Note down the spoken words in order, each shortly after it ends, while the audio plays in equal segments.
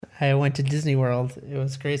I went to Disney World. It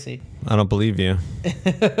was crazy. I don't believe you.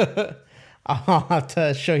 I'll have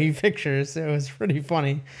to show you pictures. It was pretty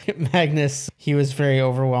funny. Magnus, he was very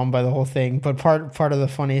overwhelmed by the whole thing. But part of the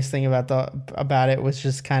funniest thing about it was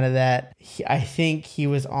just kind of that I think he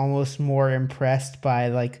was almost more impressed by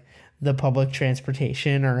like the public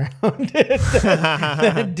transportation around it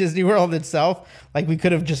than Disney World itself. Like we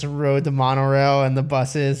could have just rode the monorail and the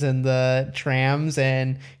buses and the trams,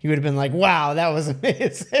 and he would have been like, "Wow, that was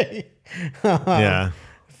amazing." Yeah.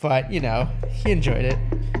 But he enjoyed it.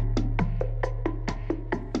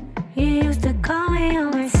 You used to call me on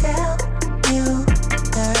my cell. You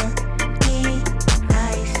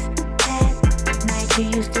nice at night. You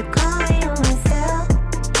used to call me on my cell.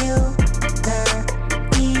 You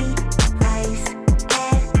nice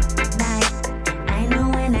at night. I know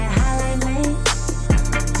when that highlight bling,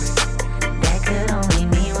 that could only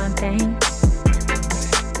mean one thing.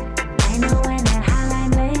 I know when that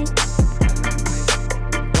highlight bling,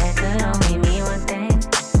 that could only mean one thing.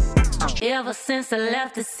 Ever since I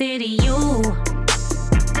left the city, you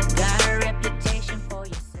got a reputation for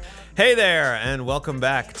yourself. Hey there, and welcome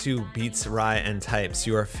back to Beats, Rye, and Types,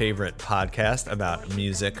 your favorite podcast about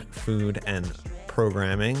music, food, and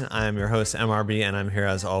programming. I'm your host, MRB, and I'm here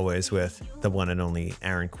as always with the one and only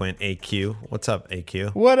Aaron Quint, AQ. What's up,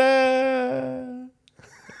 AQ? What up?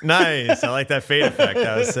 Nice. I like that fade effect.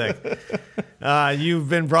 That was sick. You've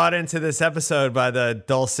been brought into this episode by the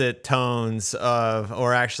dulcet tones of,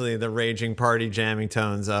 or actually the raging party jamming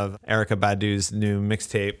tones of Erykah Badu's new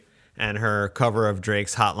mixtape and her cover of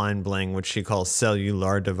Drake's Hotline Bling, which she calls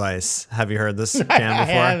Cellular Device. Have you heard this jam before?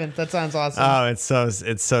 I haven't. That sounds awesome. Oh,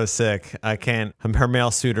 it's so sick. I can't. Her male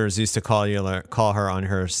suitors used to call her on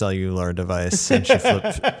her cellular device, and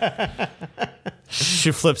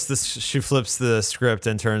she flips the script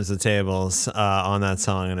and turns the tables on that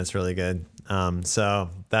song, and it's really good. So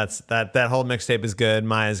that whole mixtape is good.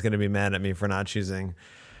 Maya's gonna be mad at me for not choosing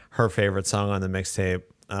her favorite song on the mixtape,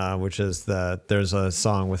 which is there's a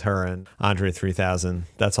song with her and Andre 3000.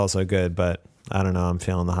 That's also good, but I don't know. I'm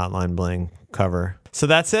feeling the Hotline Bling cover. So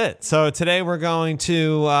that's it. So today we're going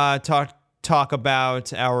to talk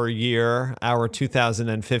about our year, our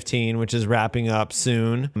 2015, which is wrapping up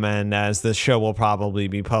soon. And as the show will probably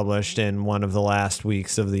be published in one of the last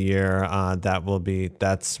weeks of the year, we're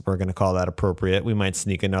going to call that appropriate. We might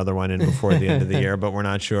sneak another one in before the end of the year, but we're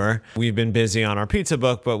not sure. We've been busy on our pizza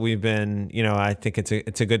book, but we've been, I think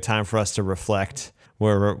it's a good time for us to reflect.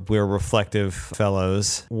 We're reflective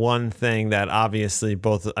fellows. One thing that obviously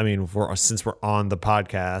since we're on the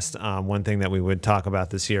podcast, one thing that we would talk about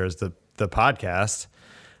this year is the podcast.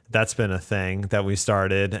 That's been a thing that we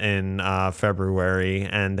started in February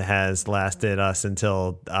and has lasted us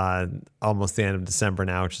until almost the end of December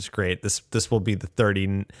now, which is great. This will be the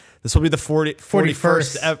 41st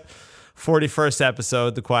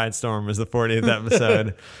episode. The Quiet Storm is the 40th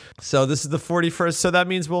episode. So this is the 41st. So that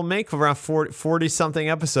means we'll make around 40 something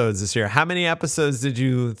episodes this year. How many episodes did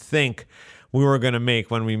you think we were going to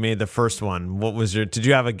make when we made the first one? Did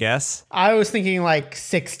you have a guess? I was thinking like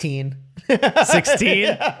 16.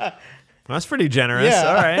 16? That's pretty generous. Yeah.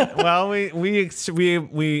 All right. Well, we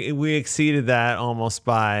exceeded that almost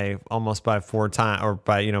by 4 times, or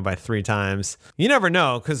by 3 times. You never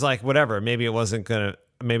know, because whatever, maybe it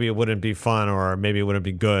wouldn't be fun, or maybe it wouldn't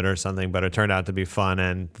be good or something, but it turned out to be fun,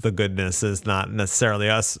 and the goodness is not necessarily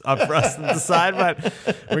up for us to decide, but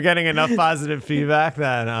we're getting enough positive feedback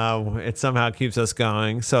that it somehow keeps us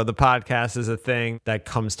going. So the podcast is a thing that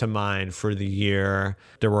comes to mind for the year.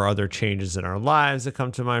 There were other changes in our lives that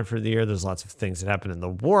come to mind for the year. There's lots of things that happen in the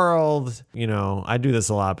world. I do this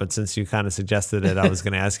a lot, but since you kind of suggested it, I was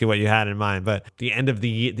going to ask you what you had in mind. But the end of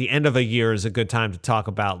a year is a good time to talk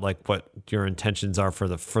about what your intentions are for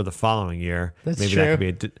the following year. That's maybe true.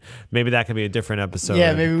 That could be a different episode.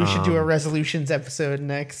 Yeah, maybe we should do a resolutions episode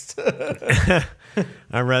next.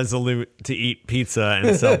 I'm resolute to eat pizza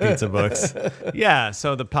and sell pizza books. Yeah.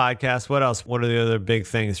 So the podcast. What else? What are the other big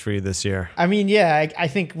things for you this year? I mean, yeah, I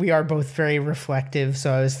think we are both very reflective.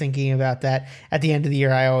 So I was thinking about that at the end of the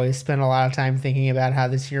year. I always spend a lot of time thinking about how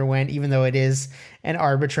this year went, even though it is an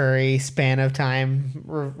arbitrary span of time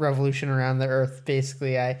revolution around the earth.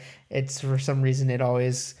 Basically, it's for some reason it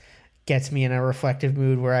always gets me in a reflective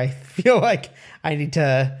mood where I feel like I need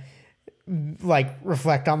to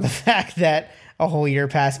reflect on the fact that a whole year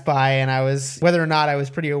passed by, and whether or not I was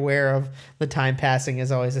pretty aware of the time passing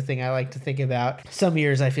is always a thing I like to think about. Some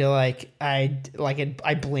years I feel like I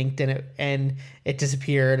blinked and it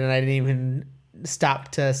disappeared, and I didn't even stop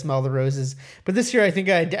to smell the roses. But this year I think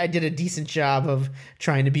I did a decent job of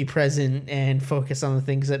trying to be present and focus on the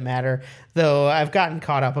things that matter. Though I've gotten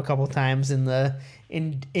caught up a couple times in the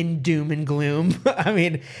in doom and gloom. I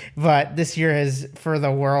mean, but this year has, for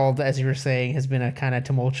the world, as you were saying, has been a kind of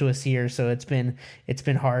tumultuous year. So it's been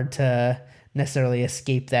hard to necessarily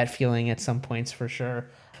escape that feeling at some points, for sure.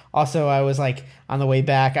 Also, I was like on the way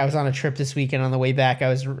back, I was on a trip this week, and on the way back, I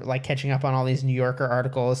was like catching up on all these New Yorker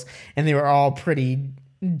articles, and they were all pretty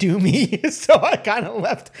doomy. So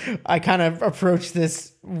I kind of approached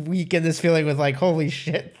this week and this feeling with like, holy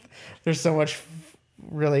shit, there's so much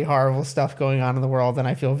really horrible stuff going on in the world, and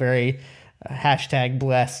I feel very hashtag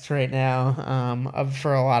blessed right now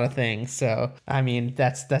for a lot of things. So I mean,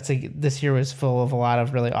 this year was full of a lot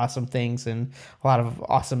of really awesome things and a lot of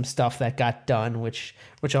awesome stuff that got done, which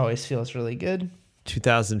always feels really good.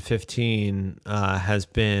 2015 has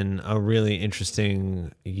been a really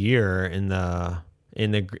interesting year in the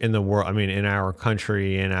world. I mean, in our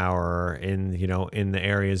country, in the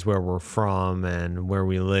areas where we're from and where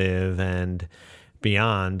we live and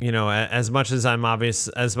beyond. As much as I'm not a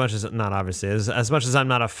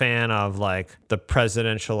fan of like the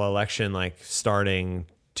presidential election, like starting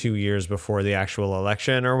 2 years before the actual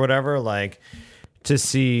election or whatever, like to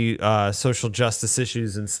see social justice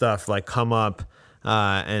issues and stuff like come up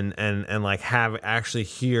and like have actually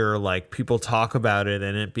hear like people talk about it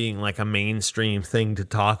and it being like a mainstream thing to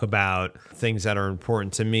talk about things that are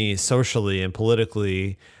important to me socially and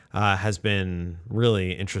politically has been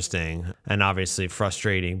really interesting and obviously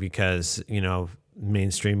frustrating because,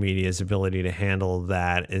 mainstream media's ability to handle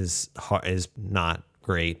that is not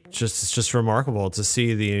great. It's just remarkable to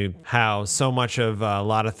see how so much of a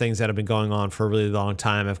lot of things that have been going on for a really long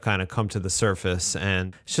time have kind of come to the surface,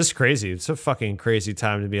 and it's just crazy. It's a fucking crazy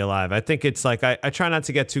time to be alive. I think it's like I try not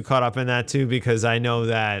to get too caught up in that too, because I know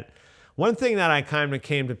that one thing that I kind of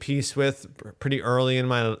came to peace with pretty early in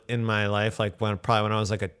my life, like when I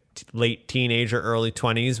was like a late teenager, early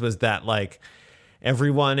 20s, was that like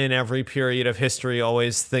everyone in every period of history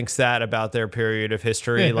always thinks that about their period of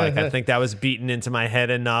history. Like I think that was beaten into my head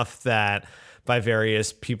enough that by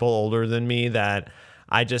various people older than me that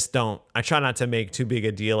I try not to make too big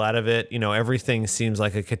a deal out of it. Everything seems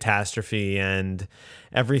like a catastrophe and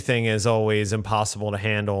everything is always impossible to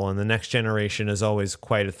handle. And the next generation is always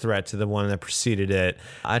quite a threat to the one that preceded it.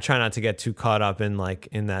 I try not to get too caught up in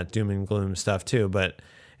that doom and gloom stuff too, but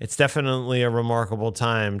it's definitely a remarkable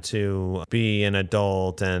time to be an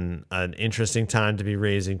adult and an interesting time to be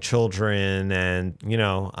raising children. And,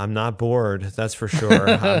 I'm not bored. That's for sure.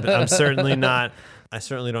 I'm certainly not. I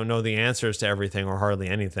certainly don't know the answers to everything or hardly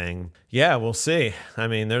anything. Yeah, we'll see. I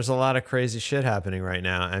mean, there's a lot of crazy shit happening right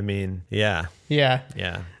now. I mean, yeah. Yeah,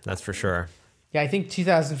 that's for sure. Yeah, I think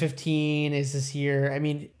 2015 is this year, I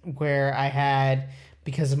mean, where I had,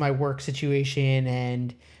 because of my work situation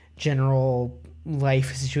and general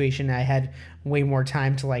life situation, I had way more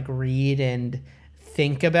time to like read and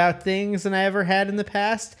think about things than I ever had in the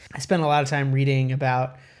past. I spent a lot of time reading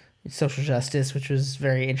about social justice, which was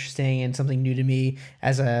very interesting and something new to me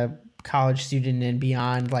as a college student and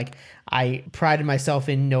beyond. Like I prided myself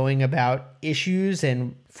in knowing about issues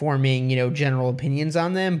and forming, general opinions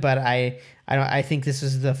on them, but I think this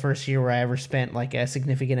was the first year where I ever spent like a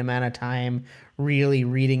significant amount of time really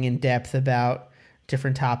reading in depth about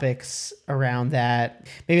different topics around that.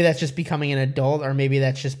 Maybe that's just becoming an adult, or maybe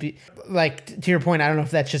that's just to your point, I don't know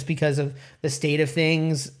if that's just because of the state of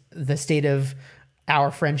things, the state of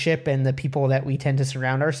our friendship and the people that we tend to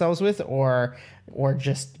surround ourselves with, or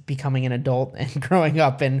just becoming an adult and growing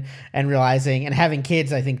up and realizing and having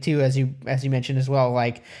kids. I think too, as you mentioned as well,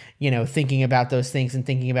 like, thinking about those things and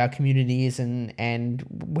thinking about communities and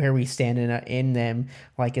where we stand in them,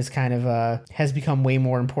 like is kind of has become way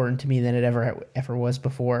more important to me than it ever was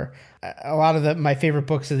before. A lot of my favorite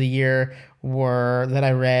books of the year that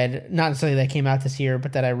I read, not necessarily that came out this year,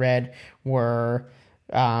 but that I read were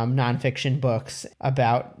nonfiction books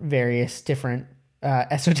about various different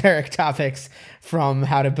esoteric topics, from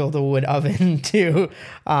How to Build a Wood Oven to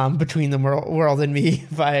Between the World and Me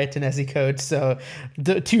by Ta-Nehisi Coates. So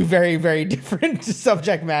the two very, very different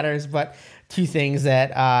subject matters, but two things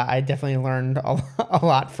that I definitely learned a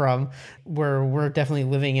lot from. We're definitely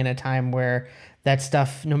living in a time where that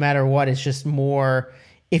stuff, no matter what, is just more,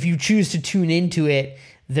 if you choose to tune into it,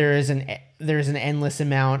 there's an endless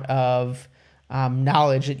amount of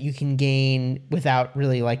knowledge that you can gain without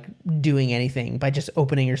really like doing anything, by just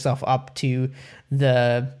opening yourself up to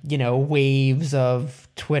the, waves of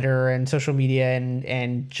Twitter and social media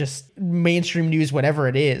and just mainstream news, whatever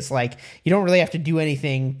it is. Like, you don't really have to do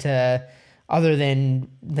anything other than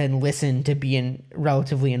listen to be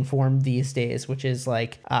relatively informed these days, which is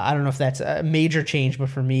like, I don't know if that's a major change, but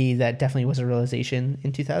for me, that definitely was a realization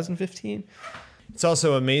in 2015. It's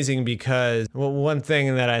also amazing because one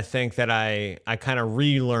thing that I think that I kind of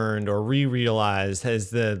relearned or re-realized is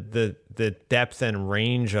the depth and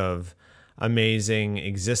range of amazing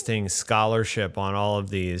existing scholarship on all of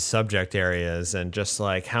these subject areas, and just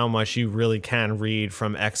like how much you really can read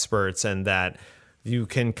from experts, and that you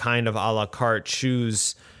can kind of a la carte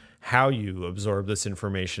choose how you absorb this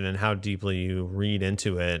information and how deeply you read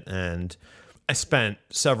into it. And I spent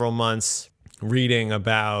several months reading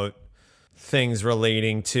about things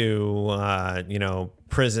relating to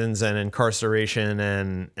prisons and incarceration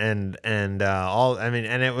and all. I mean,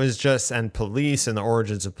 and it was just, and police and the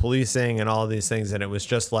origins of policing and all these things, and it was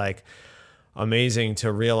just like amazing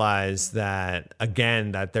to realize that,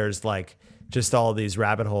 again, that there's like just all these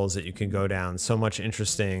rabbit holes that you can go down, so much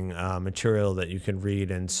interesting material that you can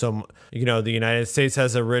read. And so, the United States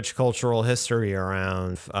has a rich cultural history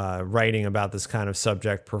around writing about this kind of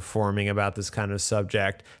subject, performing about this kind of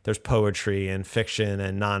subject. There's poetry and fiction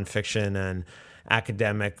and nonfiction and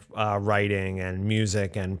academic writing and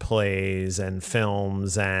music and plays and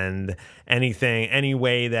films and any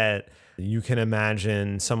way that you can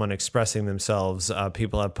imagine someone expressing themselves.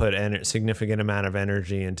 People have put a significant amount of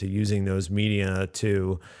energy into using those media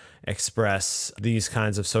to express these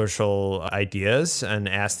kinds of social ideas and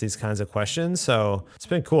ask these kinds of questions. So it's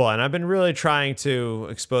been cool. And I've been really trying to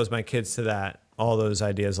expose my kids to all those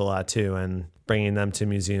ideas a lot too, and bringing them to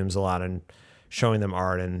museums a lot and showing them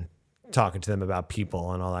art and talking to them about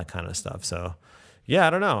people and all that kind of stuff. So yeah,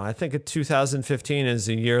 I don't know. I think 2015 is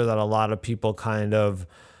a year that a lot of people kind of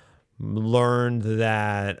learned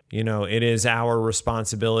that, it is our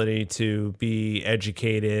responsibility to be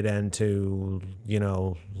educated and to,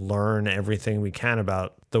 learn everything we can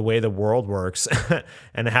about the way the world works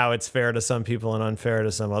and how it's fair to some people and unfair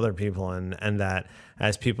to some other people. And that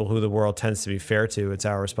as people who the world tends to be fair to, it's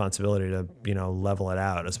our responsibility to, level it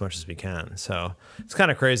out as much as we can. So it's kind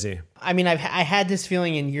of crazy. I mean, I had this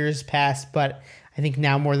feeling in years past, but I think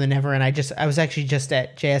now more than ever. And I was actually just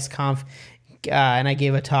at JSConf, and I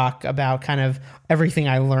gave a talk about kind of everything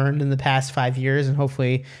I learned in the past 5 years, and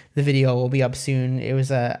hopefully the video will be up soon.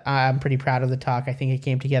 I'm pretty proud of the talk. I think it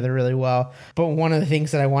came together really well. But one of the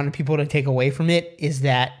things that I wanted people to take away from it is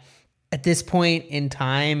that at this point in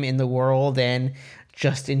time in the world, and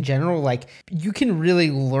just in general, like, you can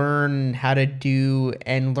really learn how to do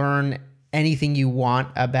and learn anything you want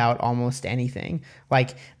about almost anything.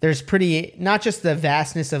 Like, there's not just the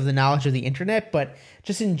vastness of the knowledge of the internet, but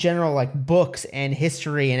just in general, like books and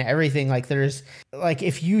history and everything. Like, there's like,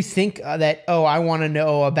 if you think that, I want to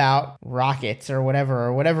know about rockets or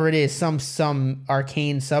whatever it is, some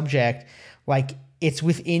arcane subject, like, it's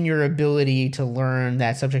within your ability to learn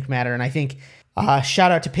that subject matter. And I think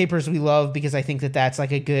shout out to Papers We Love, because I think that that's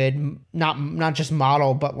like a good, not just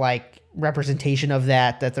model, but like representation of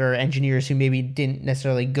that there are engineers who maybe didn't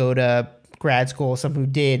necessarily go to grad school, some who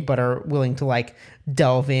did, but are willing to like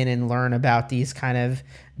delve in and learn about these kind of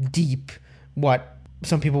deep, what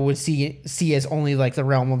some people would see as only like the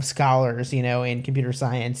realm of scholars, in computer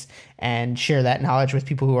science, and share that knowledge with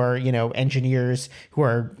people who are, engineers who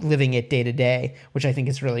are living it day to day, which I think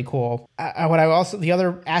is really cool. The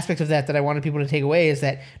other aspect of that I wanted people to take away is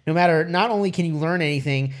that not only can you learn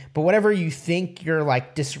anything, but whatever you think you're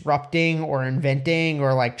like disrupting or inventing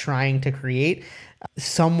or like trying to create,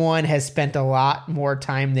 someone has spent a lot more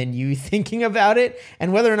time than you thinking about it.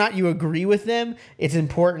 And whether or not you agree with them, it's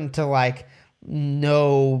important to like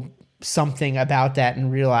know something about that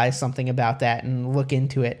and realize something about that and look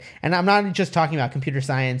into it. And I'm not just talking about computer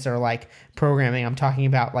science or like programming. I'm talking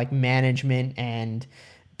about like management and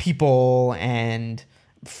people and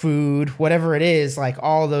food, whatever it is, like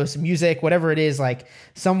all those, music, whatever it is, like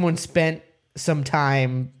someone spent some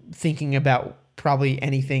time thinking about probably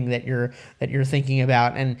anything that you're thinking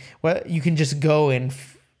about, and you can just go and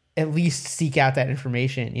at least seek out that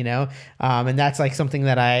information, and that's like something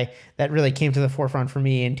that really came to the forefront for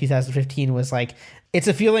me in 2015, was like, it's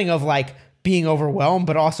a feeling of like being overwhelmed,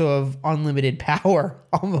 but also of unlimited power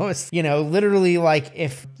almost, literally, like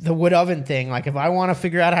if the wood oven thing, like if I want to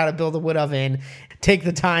figure out how to build a wood oven, take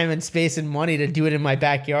the time and space and money to do it in my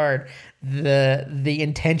backyard, the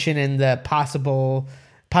intention and the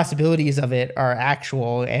possibilities of it are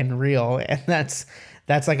actual and real. And that's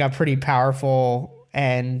like a pretty powerful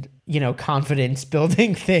and, confidence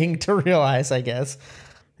building thing to realize, I guess.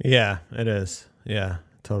 Yeah, it is. Yeah,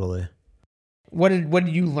 totally. What did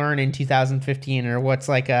you learn in 2015, or what's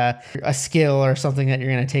like a skill or something that you're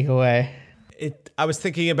going to take away? I was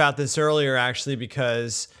thinking about this earlier, actually,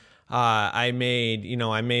 because I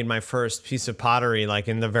made my first piece of pottery like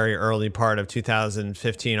in the very early part of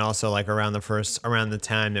 2015, also like around the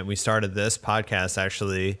time that we started this podcast,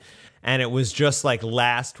 actually. And it was just like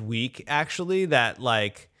last week, actually, that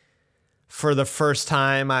like for the first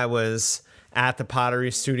time I was at the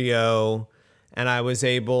pottery studio and I was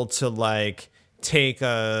able to like take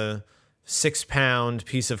a 6-pound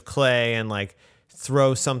piece of clay and like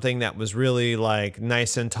throw something that was really like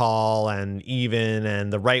nice and tall and even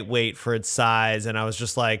and the right weight for its size. And I was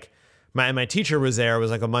just like, my teacher was there. It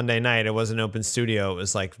was like a Monday night. It wasn't open studio. It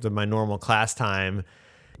was like my normal class time.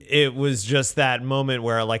 It was just that moment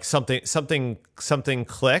where like something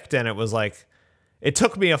clicked, and it was like, it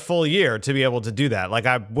took me a full year to be able to do that. Like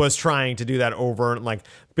I was trying to do that over, like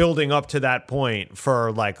building up to that point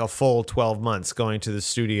for like a full 12 months, going to the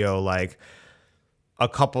studio like a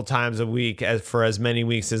couple times a week for as many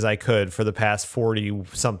weeks as I could for the past 40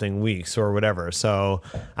 something weeks or whatever. So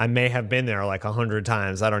I may have been there like 100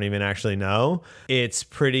 times. I don't even actually know. It's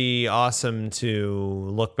pretty awesome to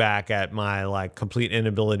look back at my like complete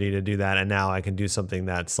inability to do that. And now I can do something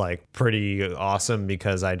that's like pretty awesome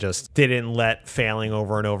because I just didn't let failing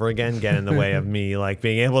over and over again get in the way of me like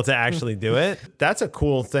being able to actually do it. That's a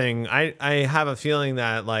cool thing. I have a feeling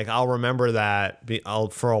that like I'll remember that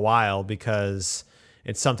for a while because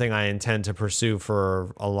it's something I intend to pursue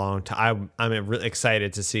for a long time. I'm really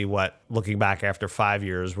excited to see what looking back after 5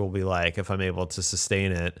 years will be like if I'm able to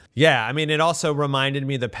sustain it. Yeah, I mean, it also reminded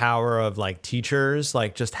me the power of like teachers,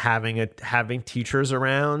 like just having teachers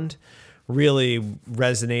around really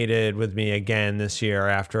resonated with me again this year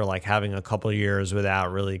after like having a couple years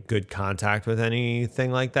without really good contact with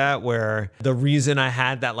anything like that, where the reason I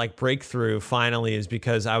had that like breakthrough finally is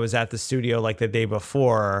because I was at the studio like the day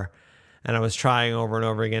before and I was trying over and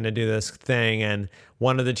over again to do this thing. And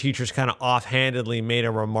one of the teachers kind of offhandedly made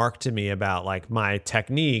a remark to me about like my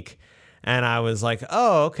technique. And I was like,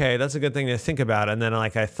 oh, okay, that's a good thing to think about. And then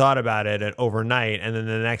like I thought about it overnight. And then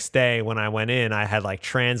the next day when I went in, I had like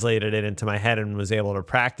translated it into my head and was able to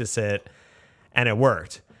practice it. And it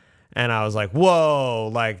worked. And I was like,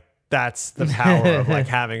 whoa, like that's the power of like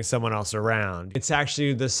having someone else around. It's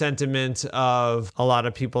actually the sentiment of a lot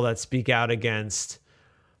of people that speak out against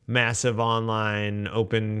massive online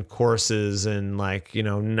open courses and like, you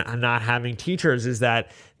know, not having teachers, is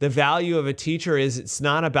that the value of a teacher is it's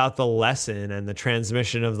not about the lesson and the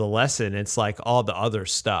transmission of the lesson. It's like all the other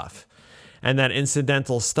stuff. And that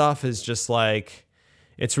incidental stuff is just like,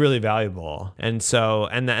 it's really valuable. And so,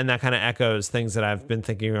 and that kind of echoes things that I've been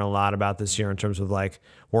thinking a lot about this year in terms of like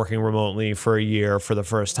working remotely for a year for the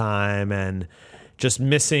first time and just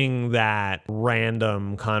missing that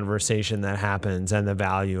random conversation that happens, and the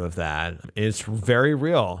value of that is very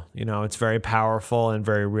real. You know, it's very powerful and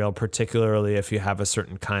very real, particularly if you have a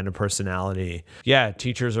certain kind of personality. Yeah,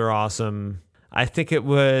 teachers are awesome. I think it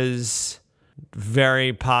was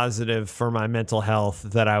very positive for my mental health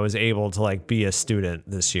that I was able to like be a student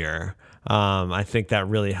this year. I think that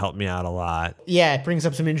really helped me out a lot. Yeah, it brings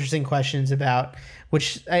up some interesting questions about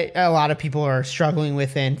which a lot of people are struggling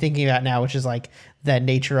with and thinking about now, which is like the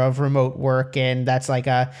nature of remote work. And that's like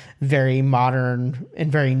a very modern and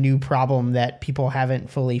very new problem that people haven't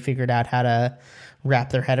fully figured out how to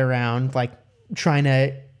wrap their head around, like trying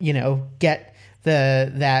to, you know, get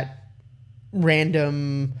that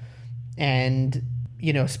random and,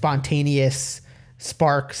 you know, spontaneous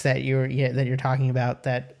sparks that you're talking about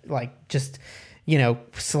that like just, you know,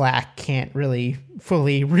 Slack can't really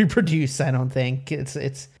fully reproduce. I don't think it's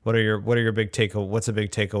What are your big what's a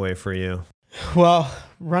big takeaway for you? Well,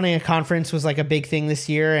 running a conference was like a big thing this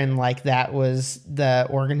year, and like that was the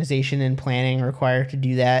organization and planning required to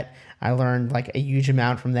do that. I learned like a huge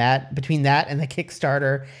amount from that. Between that and the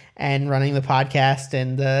Kickstarter and running the podcast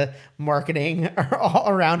and the marketing all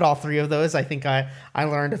around all three of those, I think I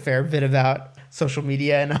learned a fair bit about social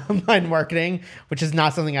media and online marketing, which is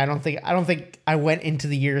not something I don't think I went into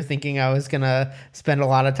the year thinking I was going to spend a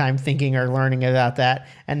lot of time thinking or learning about that.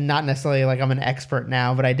 And not necessarily like I'm an expert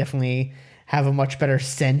now, but I definitely have a much better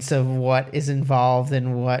sense of what is involved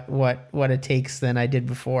and what it takes than I did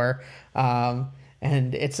before.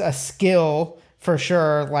 And it's a skill for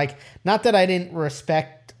sure. Like, not that I didn't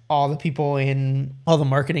respect all the people in all the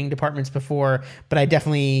marketing departments before, but I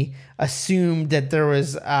definitely assumed that there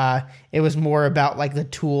was, it was more about like the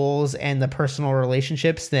tools and the personal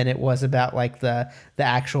relationships than it was about like the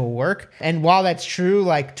actual work. And while that's true,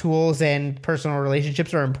 like tools and personal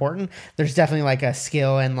relationships are important, there's definitely like a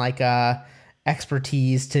skill and like a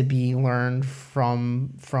expertise to be learned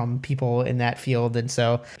from people in that field. And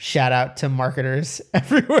so shout out to marketers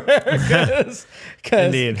everywhere because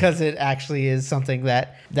it actually is something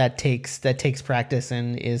that takes practice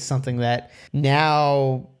and is something that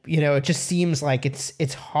now it just seems like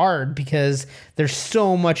it's hard because there's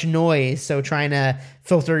so much noise. So trying to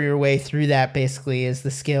filter your way through that basically is the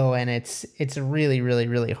skill, and it's really, really,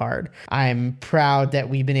 really hard. I'm proud that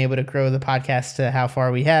we've been able to grow the podcast to how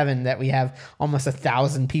far we have, and that we have almost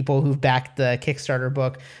 1,000 people who've backed the Kickstarter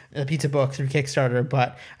book, the pizza book, through Kickstarter.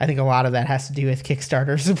 But I think a lot of that has to do with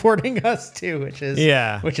Kickstarter supporting us too, which is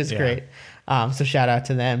great. So shout out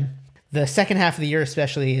to them. The second half of the year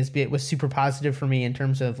especially was super positive for me in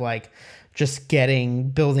terms of like just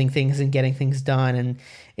building things and getting things done. And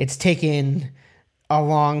it's taken a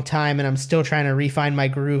long time, and I'm still trying to refine my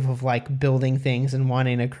groove of like building things and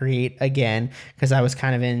wanting to create again, because I was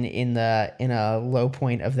kind of in a low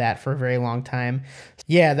point of that for a very long time.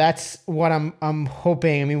 Yeah, that's what I'm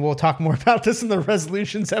hoping. I mean, we'll talk more about this in the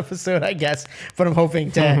resolutions episode, I guess, but I'm hoping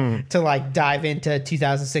to like dive into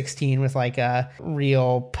 2016 with like a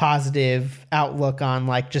real positive outlook on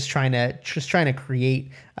like just trying to create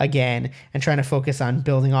again, and trying to focus on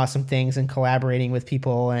building awesome things and collaborating with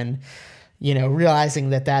people, and realizing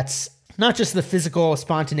that that's not just the physical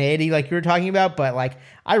spontaneity like you were talking about, but like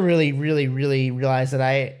I really, really, really realize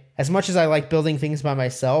that as much as I like building things by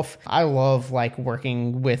myself, I love like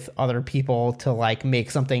working with other people to like make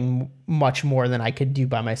something much more than I could do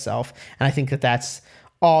by myself. And I think that that's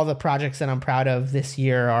all the projects that I'm proud of this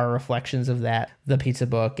year are reflections of that. The Pizza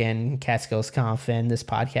Book and Catskills Conf and this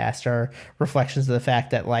podcast are reflections of the fact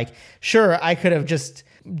that like, sure, I could have just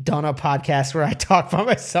done a podcast where I talk by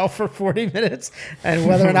myself for 40 minutes, and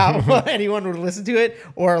whether or not anyone would listen to it,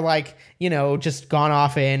 or like, just gone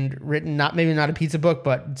off and written, maybe not a pizza book,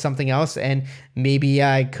 but something else. And maybe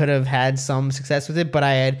I could have had some success with it, but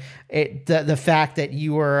I had the fact that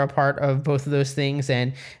you were a part of both of those things,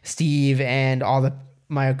 and Steve and all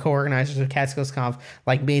my co-organizers of Catskills Conf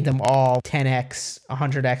like made them all 10x,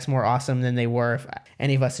 100x more awesome than they were if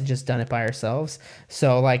any of us had just done it by ourselves.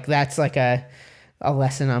 So like, that's like a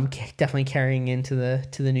lesson I'm definitely carrying into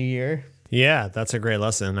the new year. Yeah, that's a great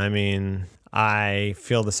lesson. I mean, I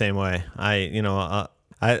feel the same way. I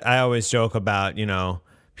always joke about,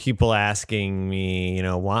 people asking me,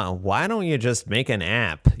 why don't you just make an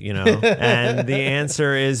app, and the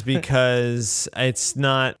answer is because it's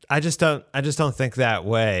not, I just don't think that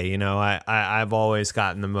way. I've always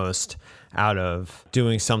gotten the most out of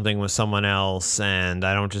doing something with someone else, and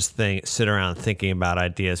I don't just sit around thinking about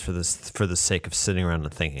ideas for the sake of sitting around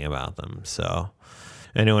and thinking about them. So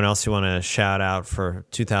anyone else you want to shout out for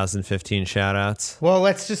 2015 shout outs? Well,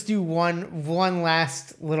 let's just do one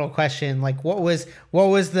last little question. Like, what was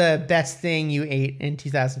the best thing you ate in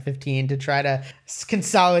 2015 to try to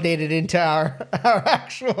consolidate it into our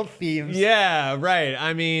actual themes? Yeah, right.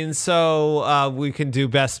 I mean, so we can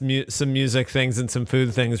do some music things and some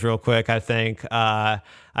food things real quick, I think.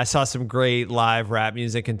 I saw some great live rap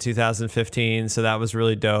music in 2015, so that was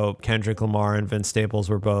really dope. Kendrick Lamar and Vince Staples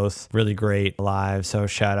were both really great live, so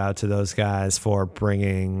shout out to those guys for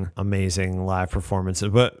bringing amazing live performances.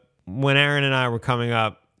 But when Aaron and I were coming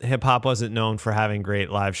up, hip-hop wasn't known for having great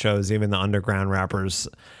live shows. Even the underground rappers,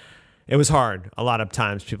 it was hard. A lot of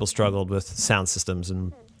times people struggled with sound systems,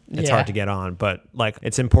 and it's hard to get on. But like,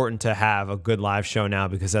 it's important to have a good live show now,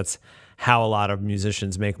 because that's how a lot of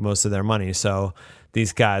musicians make most of their money. So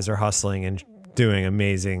these guys are hustling and doing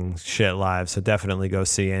amazing shit live. So definitely go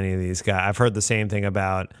see any of these guys. I've heard the same thing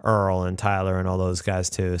about Earl and Tyler and all those guys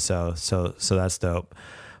too. So that's dope.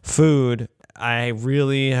 Food, I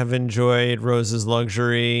really have enjoyed Rose's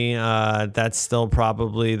Luxury. That's still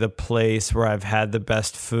probably the place where I've had the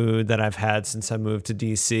best food that I've had since I moved to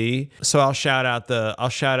DC. So I'll shout out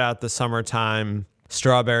the summertime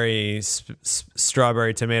strawberry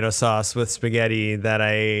tomato sauce with spaghetti that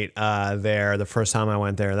I ate there the first time I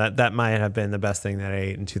went there. That might have been the best thing that I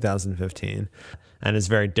ate in 2015, and is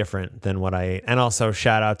very different than what I ate. And also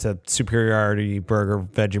shout out to Superiority Burger.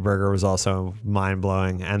 Veggie Burger was also mind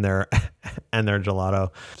blowing, and their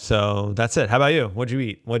gelato. So that's it. How about you? What'd you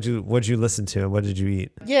eat? What'd you listen to? What did you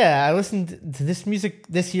eat? Yeah, I listened to this music.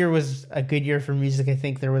 This year was a good year for music. I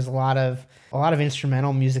think there was a lot of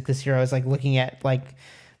instrumental music this year. I was like looking at like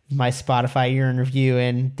my Spotify year in review,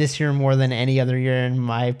 and this year more than any other year in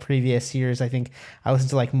my previous years, I think I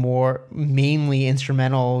listened to like mainly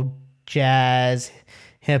instrumental jazz,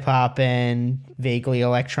 hip hop, and vaguely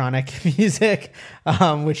electronic music,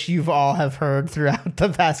 which you've all have heard throughout the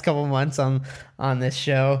past couple months on this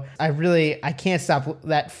show. I can't stop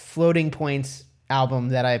that Floating Points album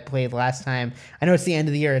that I played last time. I know it's the end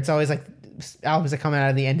of the year. It's always like albums that come out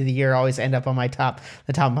at the end of the year always end up on the top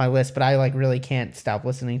of my list, but I like really can't stop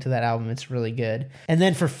listening to that album. It's really good. And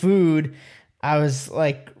then for food, I was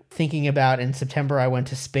like thinking about in September I went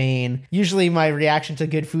to Spain. Usually my reaction to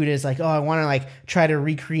good food is like, oh, I want to like try to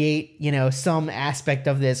recreate, some aspect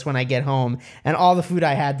of this when I get home. And all the food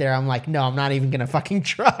I had there, I'm like, no, I'm not even going to fucking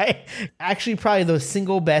try. Actually, probably the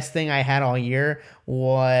single best thing I had all year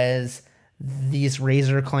was these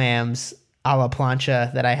razor clams a la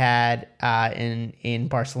plancha that I had in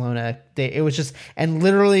Barcelona. It was just, and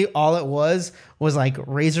literally all it was like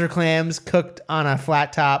razor clams cooked on a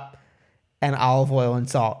flat top and olive oil and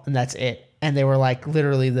salt, and that's it. And they were like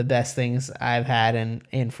literally the best things I've had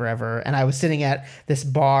in forever. And I was sitting at this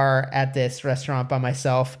bar at this restaurant by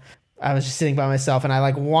myself. I was just sitting by myself, and I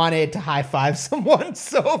like wanted to high five someone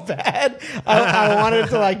so bad. I wanted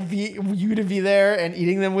to like you to be there and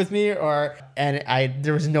eating them with me, there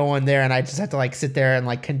was no one there, and I just had to like sit there and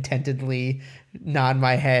like contentedly nod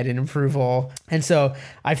my head in approval. And so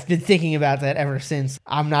I've been thinking about that ever since.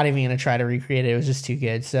 I'm not even going to try to recreate it. It was just too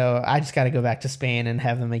good. So I just got to go back to Spain and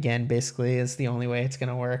have them again. Basically, is the only way it's going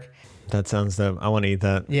to work. That sounds dope. I want to eat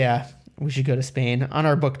that. Yeah. We should go to Spain on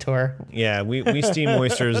our book tour. Yeah, we steam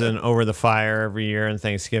oysters in over the fire every year on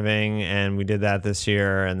Thanksgiving, and we did that this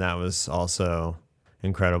year, and that was also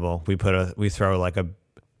incredible. We throw like a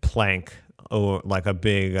plank or like a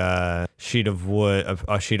big sheet of wood,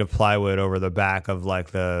 a sheet of plywood over the back of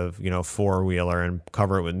like the four-wheeler and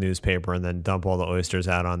cover it with newspaper, and then dump all the oysters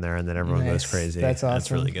out on there, and then everyone goes crazy. That's awesome.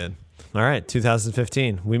 That's really good. All right,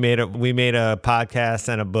 2015. We made a podcast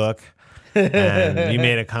and a book. And you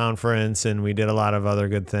made a conference, and we did a lot of other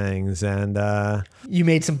good things. And you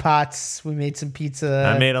made some pots. We made some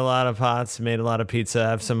pizza. I made a lot of pots, made a lot of pizza. I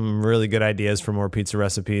have some really good ideas for more pizza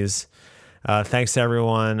recipes. Thanks to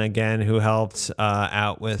everyone again who helped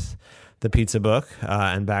out with the pizza book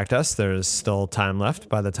and backed us. There's still time left.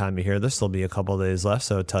 By the time you hear this, there'll be a couple of days left.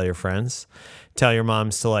 So tell your friends. Tell your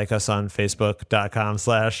moms to like us on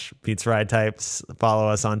Facebook.com/BeatsRideTypes. Follow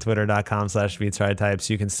us on Twitter.com/BeatsRideTypes.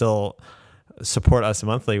 You can still support us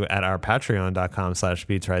monthly at our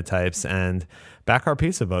Patreon.com/BeatsRideTypes and back our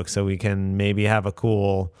pizza book so we can maybe have a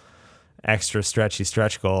cool extra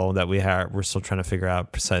stretch goal that we're still trying to figure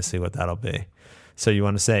out precisely what that'll be. So you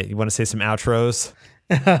want to say some outros?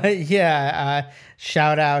 Yeah.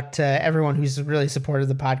 Shout out to everyone who's really supported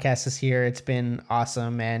the podcast this year. It's been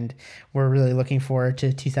awesome, and we're really looking forward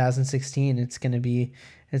to 2016. It's gonna be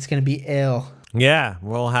ill. Yeah,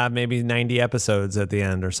 we'll have maybe 90 episodes at the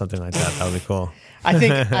end or something like that. That would be cool. I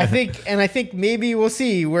think maybe we'll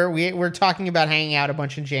see. We're talking about hanging out a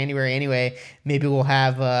bunch in January anyway. Maybe we'll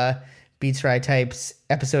have Beats Ride Types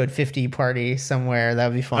episode 50 party somewhere. That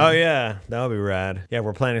would be fun. Oh yeah, that would be rad. Yeah,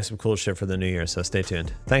 we're planning some cool shit for the new year, so stay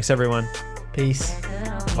tuned. Thanks everyone. Peace.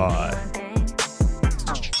 Bye.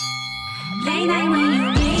 Late night when you